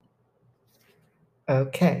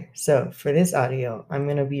Okay, so for this audio, I'm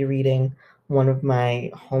going to be reading one of my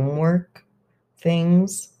homework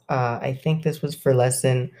things. I think this was for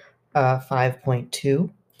lesson 5.2.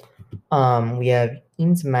 We have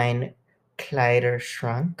ins mein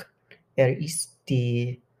Kleiderschrank. Ist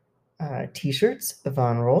die T-Shirts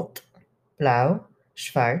van Rot, Blau,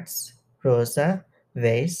 Schwarz, Rosa,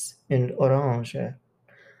 Weiß und Orange.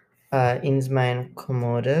 Ins mijn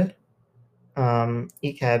Kommode.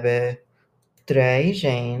 Ich habe 3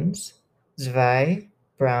 Jeans, 2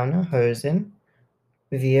 braune Hosen,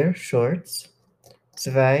 4 Shorts,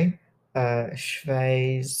 2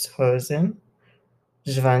 Schweißhosen,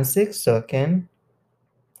 20 Socken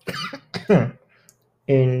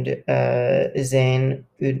und 10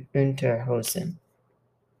 Unterhosen.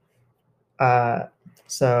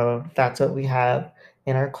 So that's what we have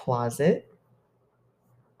in our closet.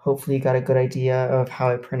 Hopefully you got a good idea of how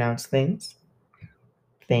I pronounce things.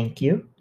 Thank you.